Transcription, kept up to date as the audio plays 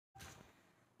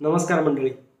नमस्कार मंडळी.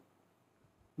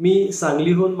 मी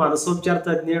सांगलीहून मानसोपचार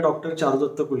तज्ज्ञ डॉक्टर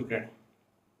चारुदत्त कुलकर्णी.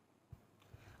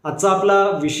 आजचा आपला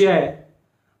विषय आहे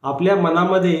आपल्या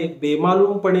मनामध्ये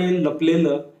बेमालूमपणे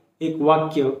लपलेलं एक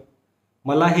वाक्य,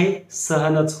 मला हे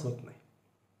सहनच होत नाही.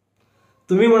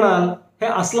 तुम्ही म्हणाल हे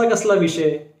असला कसला विषय,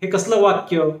 हे कसलं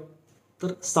वाक्य?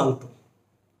 तर सांगतो.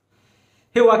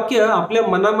 हे वाक्य आपल्या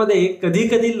मनामध्ये कधी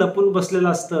कधी लपून बसलेलं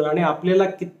असतं आणि आपल्याला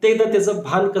कित्येकदा त्याचं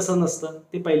भान कसं नसतं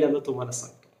ते पहिल्यांदा तुम्हाला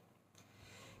सांगतो.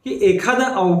 की एखादं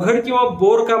अवघड किंवा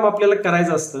बोर काम आपल्याला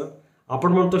करायचं असतं,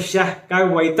 आपण म्हणतो शाह काय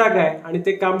वैताग आहे आणि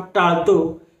ते काम टाळतो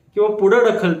किंवा पुढे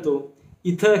ढकलतो.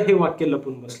 इथं हे वाक्य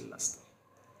लपून बसलेलं असतं.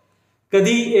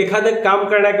 कधी एखादं काम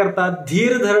करण्याकरता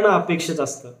धीर धरणं अपेक्षित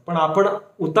असतं, पण आपण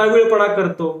उतावीळपणा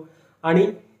करतो आणि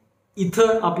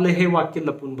इथं आपलं हे वाक्य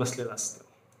लपून बसलेलं असतं.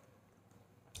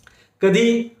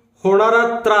 कधी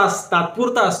होणारा त्रास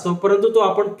तात्पुरता असतो, परंतु तो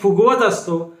आपण फुगवत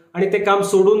असतो आणि ते काम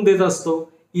सोडून देत असतो.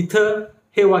 इथं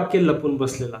हे वाक्य लपून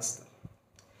बसलेलं असतं.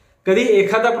 कधी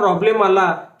एखादा प्रॉब्लेम आला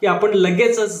की आपण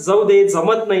लगेचच जाऊ दे,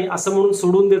 जमत नाही असं म्हणून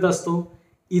सोडून देत असतो.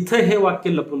 इथं हे वाक्य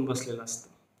लपून बसलेलं असतं.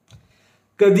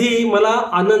 कधी मला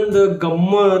आनंद,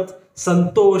 गंमत,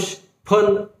 संतोष,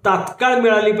 फन तात्काळ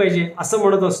मिळाली पाहिजे असं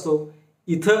म्हणत असतो.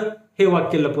 इथं हे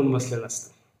वाक्य लपून बसलेलं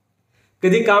असतं.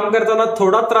 कधी काम करताना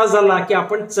थोडा त्रास झाला की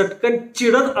आपण चटकन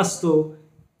चिडत असतो.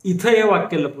 इथं हे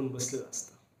वाक्य लपून बसलेलं असतं.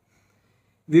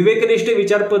 विवेकनिष्ठ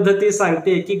विचार पद्धती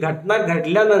सांगते की घटना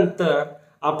घडल्यानंतर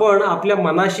आपण आपल्या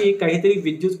मनाशी काहीतरी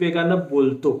विद्युत वेगानं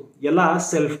बोलतो. याला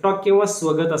सेल्फ टॉक किंवा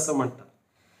स्वगत असं म्हणतात.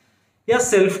 या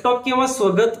सेल्फ टॉक किंवा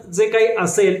स्वगत जे काही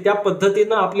असेल त्या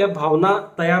पद्धतीनं आपल्या भावना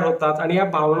तयार होतात आणि या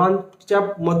भावनांच्या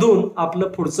मधून आपलं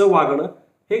पुढचं वागणं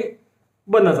हे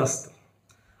बनत असतं.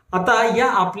 आता या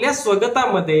आपल्या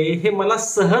स्वगतामध्ये हे मला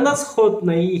सहनच होत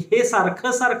नाही हे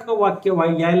सारखं सारखं वाक्य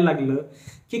यायला लागलं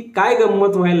की काय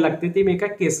गंमत व्हायला लागते ते मी एका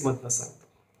केसमधनं सांगतो.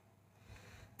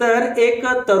 तर एक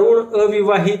तरुण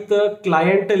अविवाहित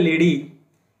क्लायंट लेडी,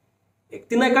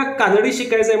 तिनं एका कानडी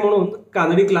शिकायचंय म्हणून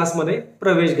कानडी क्लासमध्ये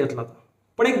प्रवेश घेतला होता.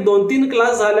 पण एक 2-3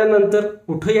 क्लास झाल्यानंतर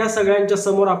कुठं या सगळ्यांच्या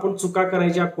समोर आपण चुका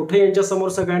करायच्या, कुठे यांच्या समोर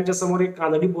सगळ्यांच्या समोर एक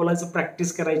कानडी बोलायचं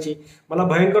प्रॅक्टिस करायची, मला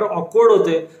भयंकर ऑकवर्ड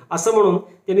होते असं म्हणून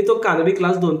त्यांनी तो कानडी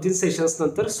क्लास 2-3 सेशन्स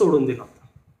नंतर सोडून दिला होता.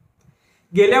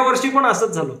 गेल्या वर्षी पण असंच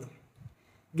झालं होतं.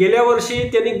 गेल्या वर्षी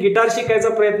त्यांनी गिटार शिकायचा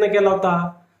प्रयत्न केला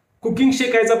होता, कुकिंग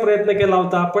शिकायचा प्रयत्न केला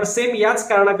होता, पण सेम याच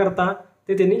कारणाकरता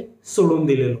ते त्यांनी सोडून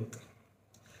दिलेलं होतं.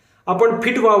 आपण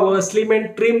फिट व्हावं, स्लिम अँड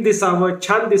ट्रिम दिसावं,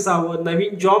 छान दिसावं,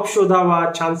 नवीन जॉब शोधावा,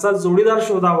 छानसा जोडीदार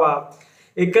शोधावा,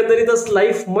 एकंदरीतच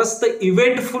लाईफ मस्त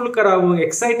इव्हेंटफुल करावं,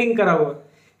 एक्साइटिंग करावं,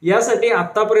 यासाठी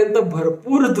आतापर्यंत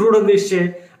भरपूर दृढ निश्चय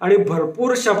आणि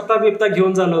भरपूर शपथा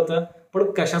घेऊन झालं होतं,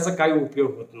 पण कशाचा काही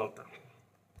उपयोग होत नव्हता.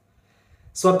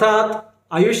 स्वतः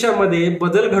आयुष्यामध्ये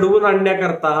बदल घडवून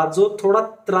आणण्याकरता जो थोडा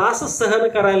त्रास सहन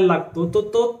करायला लागतो,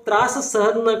 तो त्रास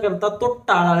सहन न करता तो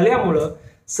टाळल्यामुळं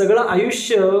सगळं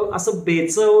आयुष्य असं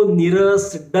बेचव,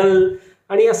 निरस, डल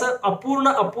आणि असं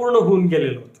अपूर्ण होऊन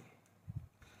गेलेलं होतं.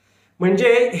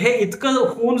 म्हणजे हे इतकं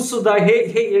होऊन सुद्धा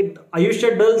हे आयुष्य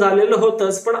डल झालेलं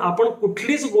होतंच, पण आपण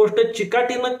कुठलीच गोष्ट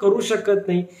चिकाटीनं करू शकत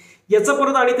नाही याचं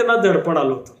परत आणि त्यांना दडपण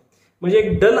आलं होतं. म्हणजे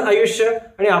एक डल आयुष्य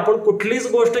आणि आपण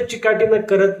कुठलीच गोष्ट चिकाटीनं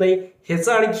करत नाही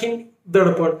ह्याचं आणखीन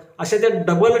दडपण, अशा त्या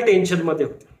डबल टेन्शनमध्ये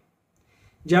होत्या.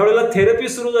 ज्या वेळेला थेरपी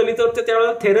सुरू झाली तर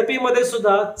त्यावेळेला थेरपीमध्ये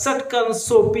सुद्धा चटकन,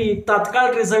 सोपी,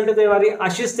 तात्काळ रिझल्ट देणारी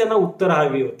अशीच त्यांना उत्तर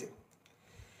हवी होती.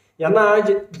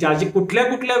 यांना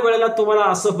कुठल्या वेळेला तुम्हाला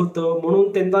असं होतं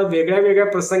म्हणून त्यांना वेगळ्या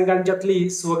प्रसंगांच्यातली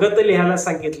स्वगत लिहायला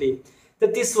सांगितली.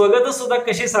 तर ती स्वगत सुद्धा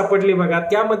कशी सापडली बघा.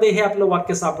 त्यामध्ये हे आपलं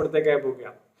वाक्य सापडतंय काय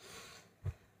बघूया.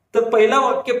 तर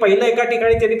पहिलं एका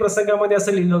ठिकाणी त्यांनी प्रसंगामध्ये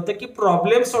असं लिहिलं होतं की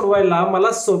प्रॉब्लेम सोडवायला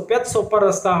मला सोप्यात सोपा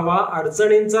रस्ता हवा,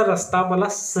 अडचणींचा रस्ता मला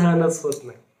सहनच होत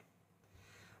नाही.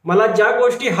 मला ज्या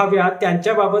गोष्टी हव्या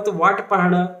त्यांच्याबाबत वाट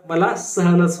पाहणं मला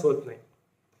सहनच होत नाही.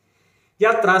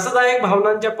 या त्रासदायक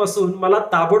भावनांच्या पासून मला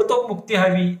ताबडतोब मुक्ती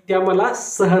हवी, त्या मला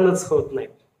सहनच होत नाही.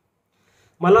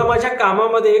 मला माझ्या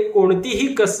कामामध्ये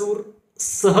कोणतीही कसूर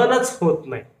सहनच होत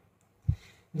नाही.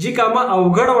 जी कामं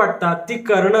अवघड वाटतात ती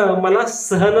करणं मला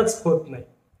सहनच होत नाही.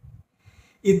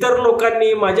 इतर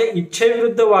लोकांनी माझ्या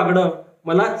इच्छेविरुद्ध वागणं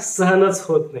मला सहनच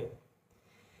होत नाही.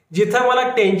 जिथं मला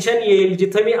टेन्शन येईल,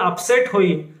 जिथं मी अपसेट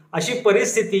होईल अशी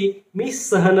परिस्थिती मी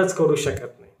सहनच करू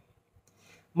शकत नाही.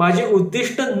 माझी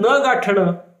उद्दिष्ट न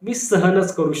गाठणं मी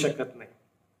सहनच करू शकत नाही.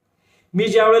 मी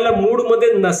ज्या वेळेला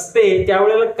मूडमध्ये नसते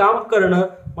त्यावेळेला काम करणं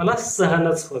मला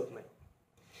सहनच होत नाही.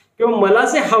 किंवा मला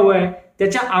जे हवंय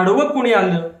त्याच्या आडवं कुणी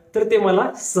आलं तर ते मला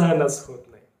सहनच होत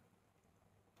नाही.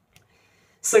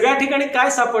 सगळ्या ठिकाणी काय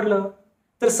सापडलं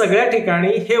तर सगळ्या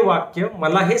ठिकाणी हे वाक्य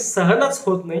मला हे सहनच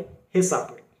होत नाही हे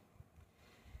सापडलं.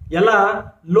 याला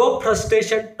लो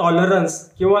फ्रस्ट्रेशन टॉलरन्स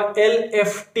किंवा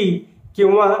LFT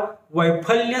किंवा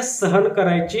वैफल्य सहन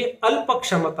करायची अल्प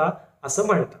क्षमता असं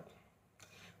म्हणतात.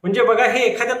 म्हणजे बघा, हे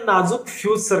एखाद्या नाजूक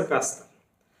फ्यूज सारखं असतं.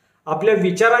 आपल्या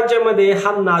विचारांच्या मध्ये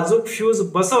हा नाजूक फ्यूज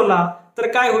बसवला तर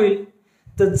काय होईल,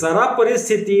 तर जरा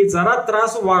परिस्थिती, जरा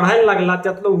त्रास वाढायला लागला,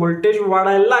 त्यातलं व्होल्टेज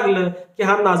वाढायला लागलं की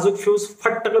हा नाजूक फ्यूज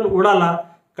फटकन उडाला,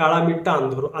 काळा मिट्ट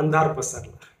अंधार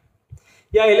पसरला.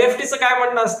 या LFTचं काय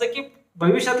म्हणणं असतं की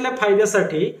भविष्यातल्या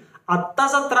फायद्यासाठी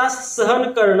आत्ताचा त्रास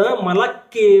सहन करणं मला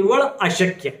केवळ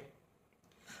अशक्य आहे.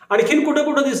 आणखीन कुठं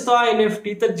कुठं दिसतो हा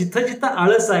LFT, तर जिथं जिथं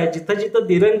आळस आहे, जिथं जिथं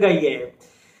दिरंगाई आहे,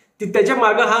 त्याच्या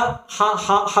मागं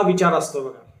हा विचार असतो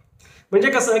बघा.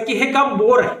 म्हणजे कसं की हे काम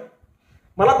बोर आहे,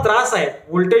 मला त्रास आहे,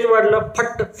 व्होल्टेज वाढलं,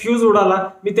 फट फ्यूज उडाला,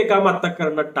 मी ते काम आता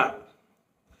करणं टाळ.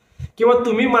 किंवा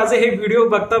तुम्ही माझे हे व्हिडिओ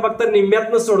बघता बघता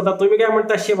निम्म्यातनं सोडता. तुम्ही काय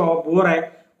म्हणता, शे बाबा बोर आहे,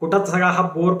 कुठं सगळा हा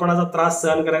बोरपणाचा त्रास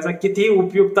सहन करायचा, कितीही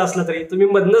उपयुक्त असलं तरी तुम्ही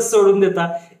मधनच सोडून देता.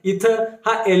 इथं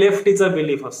हा LFTचा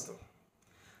बिलीफ असतो.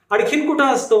 आणखीन कुठं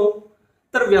असतो,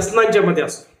 तर व्यसनांच्या मध्ये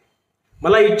असतो.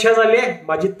 मला इच्छा झाली आहे,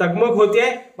 माझी तगमग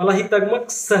होतीये, मला ही तगमग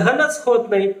सहनच होत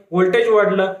नाही, व्होल्टेज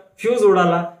वाढलं, फ्यूज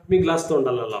उडाला, मी ग्लास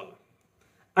तोंडाला लावला.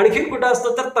 आणखीन कुठं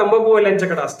असतं, तर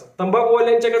तंबाखूवाल्यांच्याकडे असतो.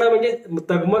 तंबाखूवाल्यांच्याकडे म्हणजे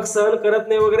तगमग सहन करत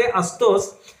नाही वगैरे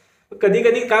असतोच. कधी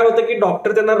कधी काय होतं की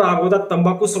डॉक्टर त्यांना रागवतात,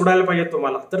 तंबाखू सोडायला पाहिजे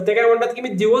तुम्हाला, तर ते काय म्हणतात की मी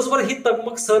दिवसभर ही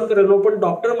तगमग सहन करेन, पण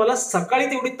डॉक्टर मला सकाळी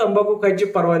तेवढी तंबाखू खायची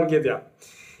परवानगी द्या.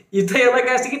 इथं यांना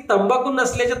काय असते की तंबाखू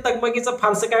नसल्याच्या तगमगीचं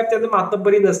फारसं काय त्यांना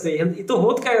मातब्बरी नसते. इथं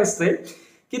होत काय असते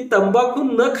की तंबाखू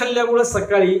न खाल्ल्यामुळे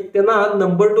सकाळी त्यांना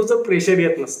नंबर 2चं प्रेशर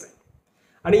येत नसतं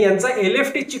आणि यांचा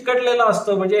LFT चिकटलेला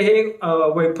असतो. म्हणजे हे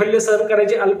वैफल्य सहन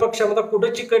करायची अल्प क्षमता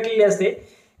कुठं चिकटलेली असते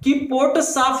की पोट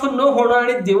साफ न होणं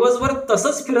आणि दिवसभर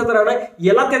तसंच फिरत राहणं,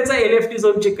 याला त्यांचा LFT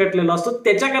झोन चिकटलेला असतो.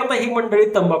 त्याच्याकरता ही मंडळी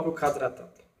तंबाखू खात राहतात.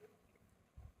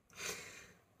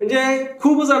 म्हणजे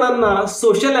खूप जणांना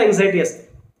सोशल अँझायटी असते.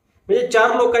 म्हणजे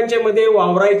 4 लोकांच्या मध्ये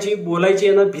वावरायची, बोलायची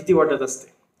यांना भीती वाटत असते.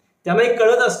 त्यांना एक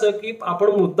कळत असतं की आपण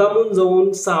मुद्दामून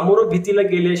जाऊन सामोरं भीतीला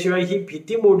गेल्याशिवाय ही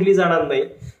भीती मोडली जाणार नाही.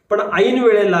 पण ऐन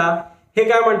वेळेला हे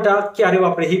काय म्हणतात की अरे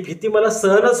बापरे, ही भीती मला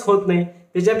सहनच होत नाही,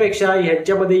 त्याच्यापेक्षा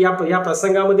ह्यांच्यामध्ये या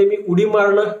प्रसंगामध्ये मी उडी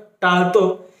मारणं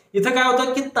टाळतो. इथं काय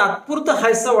होतं की तात्पुरतं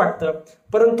हायसं वाटतं,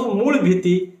 परंतु मूळ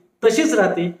भीती तशीच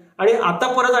राहते आणि आता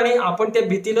परत आणि आपण त्या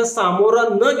भीतीला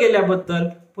सामोरं न गेल्याबद्दल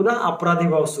पुन्हा अपराधी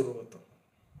भाव सुरू होतो.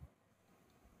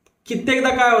 कित्येकदा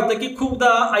काय होतं की खूपदा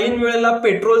ऐन वेळेला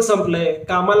पेट्रोल संपलंय,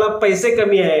 कामाला पैसे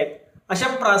कमी आहेत, अशा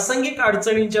प्रासंगिक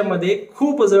अडचणींच्या मध्ये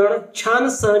खूप जण छान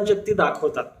सहनशक्ती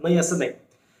दाखवतात, नाही असं नाही.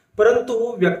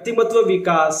 परंतु व्यक्तिमत्व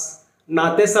विकास,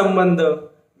 नातेसंबंध,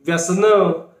 व्यसन,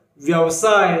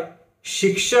 व्यवसाय,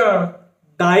 शिक्षण,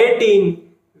 डाएटिंग,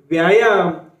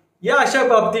 व्यायाम या अशा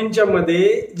बाबतींच्या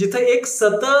मध्ये जिथं एक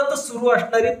सतत सुरू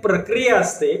असणारी प्रक्रिया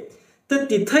असते, तर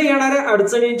तिथं येणाऱ्या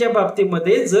अडचणींच्या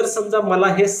बाबतीमध्ये जर समजा मला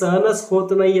हे सहनच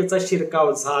होत नाही याचा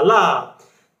शिरकाव झाला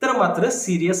तर मात्र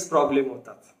सिरियस प्रॉब्लेम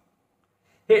होतात.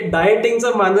 हे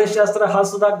डाएटिंगचं मानसशास्त्र हा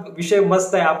सुद्धा विषय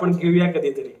मस्त आहे, आपण घेऊया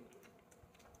कधीतरी.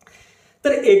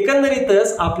 तर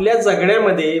एकंदरीतच आपल्या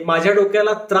जगण्यामध्ये माझ्या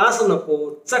डोक्याला त्रास नको,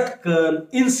 चटकन,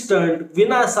 इन्स्टंट,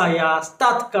 विनासायास,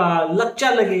 तात्काळ,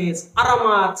 लक्षात लगेच,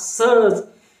 आरामात, सहज,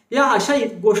 या अशा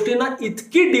गोष्टींना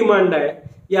इतकी डिमांड आहे.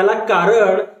 याला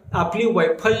कारण आपली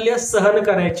वैफल्य सहन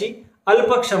करायची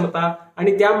अल्प क्षमता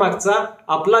आणि त्यामागचा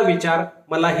आपला विचार,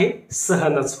 मला हे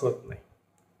सहनच होत नाही.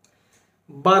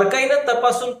 बारकाईनं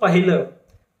तपासून पाहिलं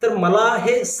तर मला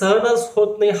हे सहनच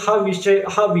होत नाही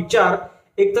हा विचार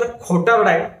एकतर खोटारडा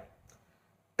आहे,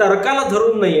 तर्काला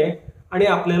धरून नाहीये आणि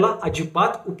आपल्याला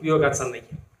अजिबात उपयोगाचा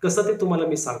नाहीये. कसं ते तुम्हाला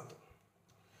मी सांगतो.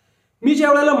 मी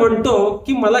ज्या वेळेला म्हणतो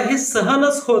की मला हे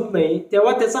सहनच होत नाही,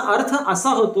 तेव्हा त्याचा अर्थ असा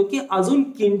होतो की अजून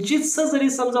किंचितसं जरी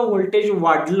समजा व्होल्टेज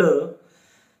वाढलं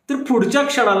तर पुढच्या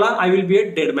क्षणाला I will be a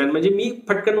dead man, म्हणजे मी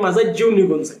फटकन माझा जीव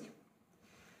निघून जाईल.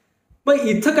 पण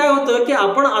इथं काय होतं की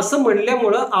आपण असं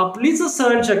म्हणल्यामुळं आपलीच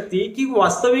सहनशक्ती की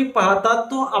वास्तविक पाहता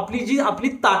तो आपली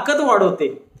ताकद वाढवते,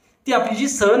 ती आपली जी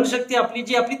सहनशक्ती,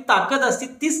 आपली ताकद असते,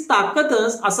 तीच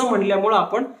ताकदच असं म्हणल्यामुळं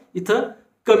आपण इथं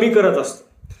कमी करत असतो.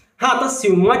 हा, आता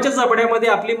सिंहाच्या जबड्यामध्ये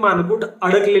आपली मानगूट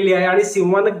अडकलेली आहे आणि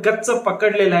सिंहानं गच्च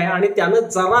पकडलेला आहे आणि त्यानं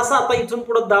जरासा आता इथून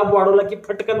पुढे दाब वाढवला की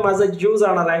फटकन माझा जीव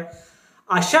जाणार आहे.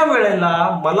 अशा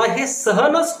वेळेला मला हे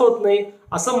सहनच होत नाही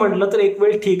असं म्हटलं तर एक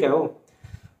वेळ ठीक आहे हो,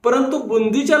 परंतु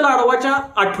बुंदीच्या लाडवाच्या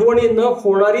आठवणीनं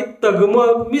होणारी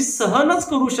तगमग मी सहनच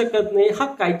करू शकत नाही, हा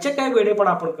कायच्या काय वेळेपण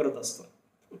आपण करत असतो.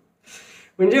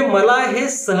 म्हणजे मला हे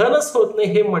सहनच होत नाही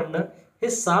हे म्हणणं हे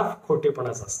साफ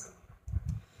खोटेपणाच असतं.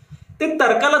 ते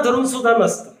तर्काला धरून सुद्धा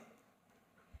नसतं.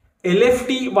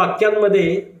 LFT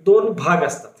वाक्यांमध्ये 2 भाग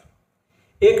असतात.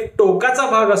 एक टोकाचा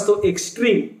भाग असतो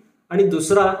एक्स्ट्रीम आणि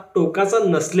दुसरा टोकाचा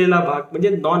नसलेला भाग म्हणजे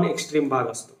नॉन एक्स्ट्रीम भाग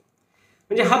असतो.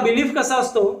 म्हणजे हा बिलीफ कसा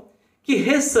असतो की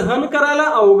हे सहन करायला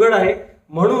अवघड आहे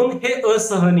म्हणून हे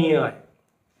असहनीय आहे.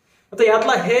 आता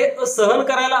यातला हे सहन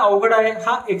करायला अवघड आहे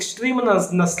हा एक्स्ट्रीम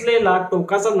नसलेला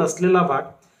टोकाचा नसलेला भाग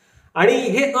आणि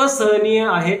हे असहनीय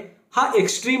आहे हा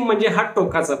एक्स्ट्रीम म्हणजे हा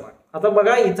टोकाचा भाग. आता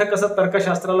बघा इथं कसं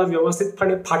तर्कशास्त्राला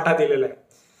व्यवस्थितपणे फाटा दिलेला आहे.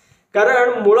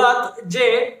 कारण मुळात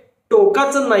जे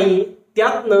टोकाचं नाही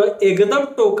त्यातनं एकदम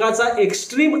टोकाचा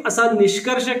एक्स्ट्रीम असा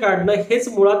निष्कर्ष काढणं हेच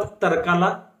मुळात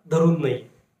तर्काला धरून नाही.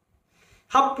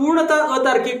 हा पूर्णतः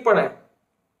अतार्किकपणा आहे.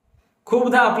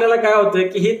 खूपदा आपल्याला काय होतं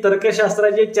की ही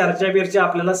तर्कशास्त्राची चर्चा बिर्चा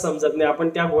आपल्याला समजत नाही. आपण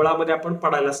त्या गोळामध्ये आपण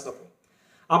पडायलाच नको.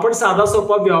 आपण साधा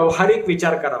सोपा व्यावहारिक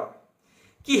विचार करावा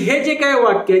की हे जे काय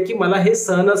वाक्य आहे की मला हे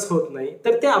सहनच होत नाही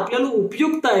तर ते आपल्याला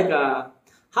उपयुक्त आहे का,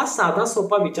 हा साधा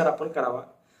सोपा विचार आपण करावा.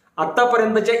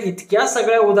 आतापर्यंतच्या इतक्या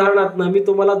सगळ्या उदाहरणातनं मी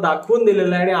तुम्हाला दाखवून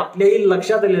दिलेलं आहे आणि आपल्याही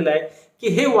लक्षात आलेलं आहे की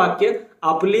हे वाक्य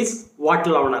आपलीच वाट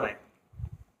लावणार आहे.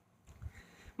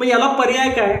 मग याला पर्याय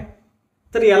काय,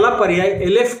 तर याला पर्याय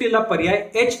LFT ला पर्याय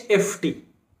HFT.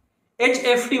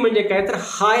 HFT म्हणजे काय तर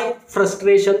हाय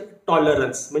फ्रस्ट्रेशन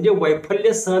टॉलरन्स म्हणजे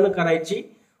वैफल्य सहन करायची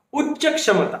उच्च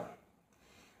क्षमता.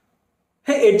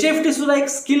 हे HFT सुद्धा एक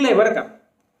स्किल आहे बरं का.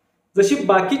 जशी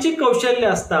बाकीची कौशल्य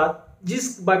असतात, जी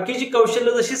बाकीची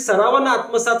कौशल्य जशी सरावानं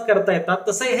आत्मसात करता येतात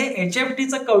तसं हे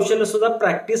HFTचं कौशल्य सुद्धा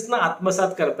प्रॅक्टिसनं आत्मसात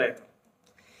करता येतं.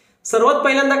 सर्वात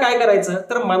पहिल्यांदा काय करायचं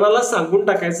तर मनाला सांगून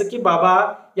टाकायचं की बाबा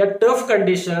या टफ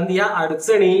कंडिशन या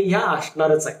अडचणी ह्या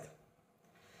असणारच आहेत.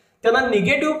 त्यांना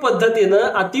निगेटिव्ह पद्धतीनं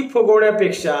अति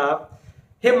फुगवण्यापेक्षा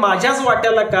हे माझ्याच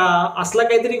वाट्याला का असला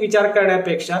काहीतरी विचार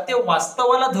करण्यापेक्षा ते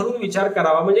वास्तवाला धरून विचार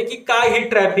करावा. म्हणजे की काय ही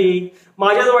ट्रॅफिक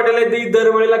माझ्याच वाट्याला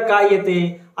दरवेळेला काय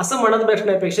येते असं म्हणत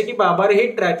बसण्यापेक्षा की बाबा रे ही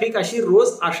ट्रॅफिक अशी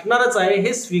रोज असणारच आहे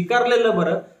हे स्वीकारलेलं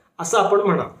बरं असं आपण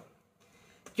म्हणा.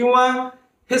 किंवा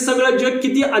हे सगळं जग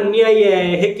किती अन्यायी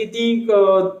आहे, हे किती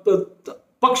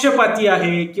पक्षपाती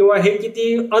आहे किंवा हे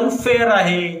किती अनफेअर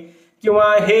आहे किंवा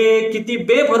हे किती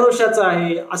बेभरोशाचं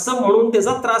आहे असं म्हणून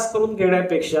त्याचा त्रास करून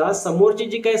घेण्यापेक्षा समोरची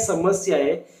जी काही समस्या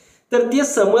आहे तर ती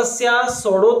समस्या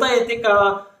सोडवता येते का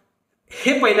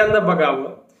हे पहिल्यांदा बघावं.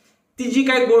 ती जी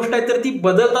काही गोष्ट आहे तर ती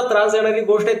बदलता त्रास देणारी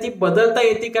गोष्ट आहे ती बदलता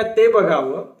येते का ते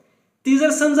बघावं. ती जर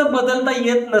समजा बदलता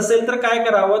येत नसेल तर काय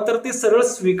करावं तर ती सरळ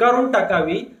स्वीकारून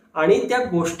टाकावी आणि त्या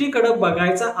गोष्टीकडे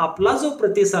बघायचा आपला जो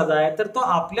प्रतिसाद आहे तर तो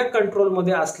आपल्या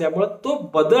कंट्रोलमध्ये असल्यामुळे तो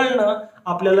बदलणं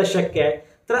आपल्याला शक्य आहे.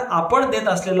 तर आपण देत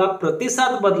असलेला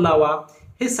प्रतिसाद बदलावा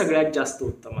हे सगळ्यात जास्त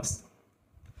उत्तम असतं.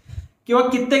 किंवा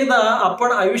कित्येकदा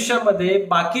आपण आयुष्यामध्ये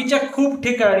बाकीच्या खूप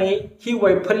ठिकाणी ही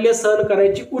वैफल्य सहन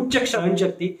करायची उच्च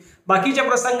सहनशक्ती बाकीच्या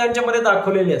प्रसंगांच्या मध्ये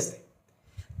दाखवलेली असते.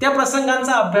 त्या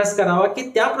प्रसंगांचा अभ्यास करावा की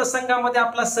त्या प्रसंगामध्ये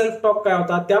आपला सेल्फ टॉक काय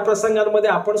होता, त्या प्रसंगांमध्ये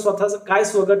आपण स्वतःच काय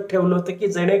स्वगत ठेवलं होतं की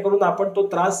जेणेकरून आपण तो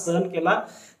त्रास सहन केला,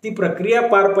 ती प्रक्रिया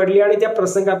पार पडली आणि त्या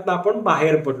प्रसंगातून आपण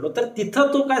बाहेर पडलो. तर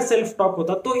तिथं तो काय सेल्फ टॉक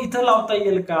होता तो इथं लावता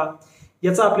येईल का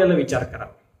याचा आपल्याला विचार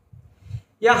करावा.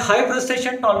 या हाय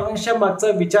फ्रस्ट्रेशन टॉलरन्सच्या मागचा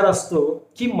विचार असतो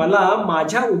की मला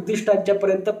माझ्या उद्दिष्टांच्या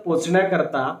पर्यंत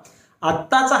पोहोचण्याकरता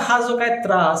आत्ताचा हा जो काय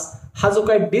त्रास, हा जो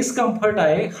काय डिस्कम्फर्ट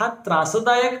आहे हा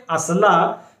त्रासदायक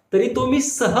असला तरी तो मी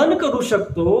सहन करू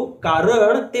शकतो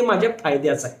कारण ते माझ्या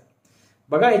फायद्याचं आहे.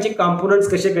 बघा याचे कॉम्पोनंट्स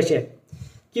कसे कसे आहेत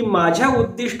की माझ्या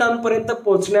उद्दिष्टांपर्यंत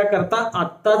पोहोचण्याकरता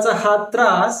आत्ताचा हा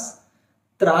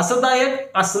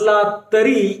त्रासदायक असला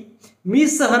तरी मी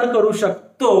सहन करू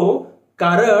शकतो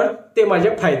कारण ते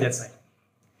माझ्या फायद्याचं आहे.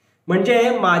 म्हणजे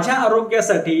माझ्या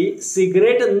आरोग्यासाठी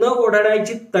सिगरेट न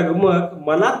ओढण्याची तगमग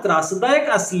मला त्रासदायक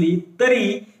असली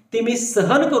तरी ती मी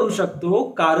सहन करू शकतो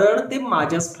कारण ते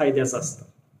माझ्याच फायद्याचं असतं.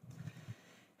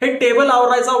 हे टेबल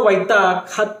आवरायचा वैताग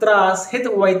हा त्रास हे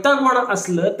वैतागपणा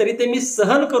असलं तरी ते मी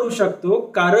सहन करू शकतो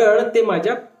कारण ते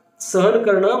सहन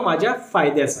करणं माझ्या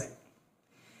फायद्याचं आहे.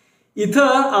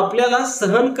 इथं आपल्याला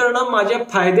सहन करणं माझ्या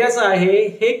फायद्याचं आहे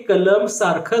हे कलम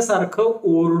सारखं सारखं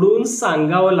ओरडून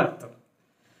सांगावं लागतं.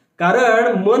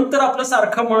 कारण मन तर आपलं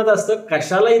सारखं म्हणत असतं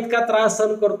कशाला इतका त्रास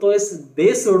सहन करतोयस,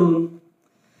 दे सोडून.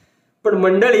 पण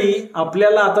मंडळी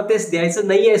आपल्याला आता तेच द्यायचं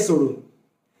नाहीये सोडून.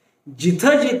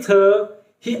 जिथं जिथं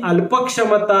ही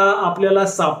अल्पक्षमता आपल्याला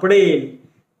सापडेल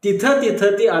तिथं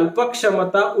तिथं ती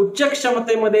अल्पक्षमता उच्च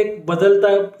क्षमतेमध्ये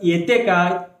बदलता येते का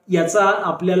याचा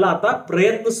आपल्याला आता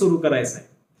प्रयत्न सुरू करायचा आहे.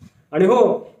 आणि हो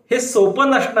हे सोपं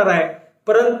नसणार आहे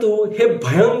परंतु हे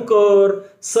भयंकर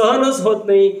सहनच होत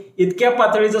नाही इतक्या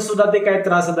पातळीचं सुद्धा ते काय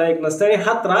त्रासदायक नसतं आणि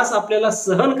हा त्रास आपल्याला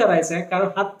सहन करायचा आहे कारण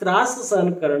हा त्रास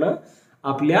सहन करणं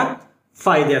आपल्या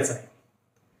फायद्याचं आहे.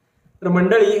 तर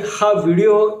मंडळी हा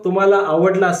व्हिडिओ तुम्हाला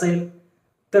आवडला असेल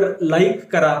तर लाईक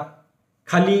करा,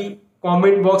 खाली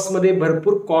कॉमेंट बॉक्समध्ये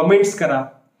भरपूर कॉमेंट्स करा,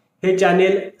 हे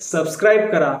चॅनेल सबस्क्राईब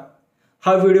करा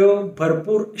हा व्हिडिओ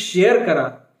भरपूर शेअर करा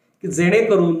की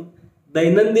जेणेकरून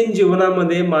दैनंदिन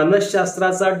जीवनामध्ये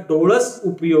मानसशास्त्राचा डोळस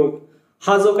उपयोग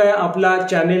हा जो काय आपल्या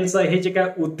चॅनेलचा हे जे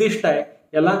काय उद्दिष्ट आहे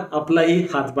याला आपलाही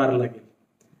हातभार लागेल.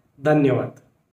 धन्यवाद.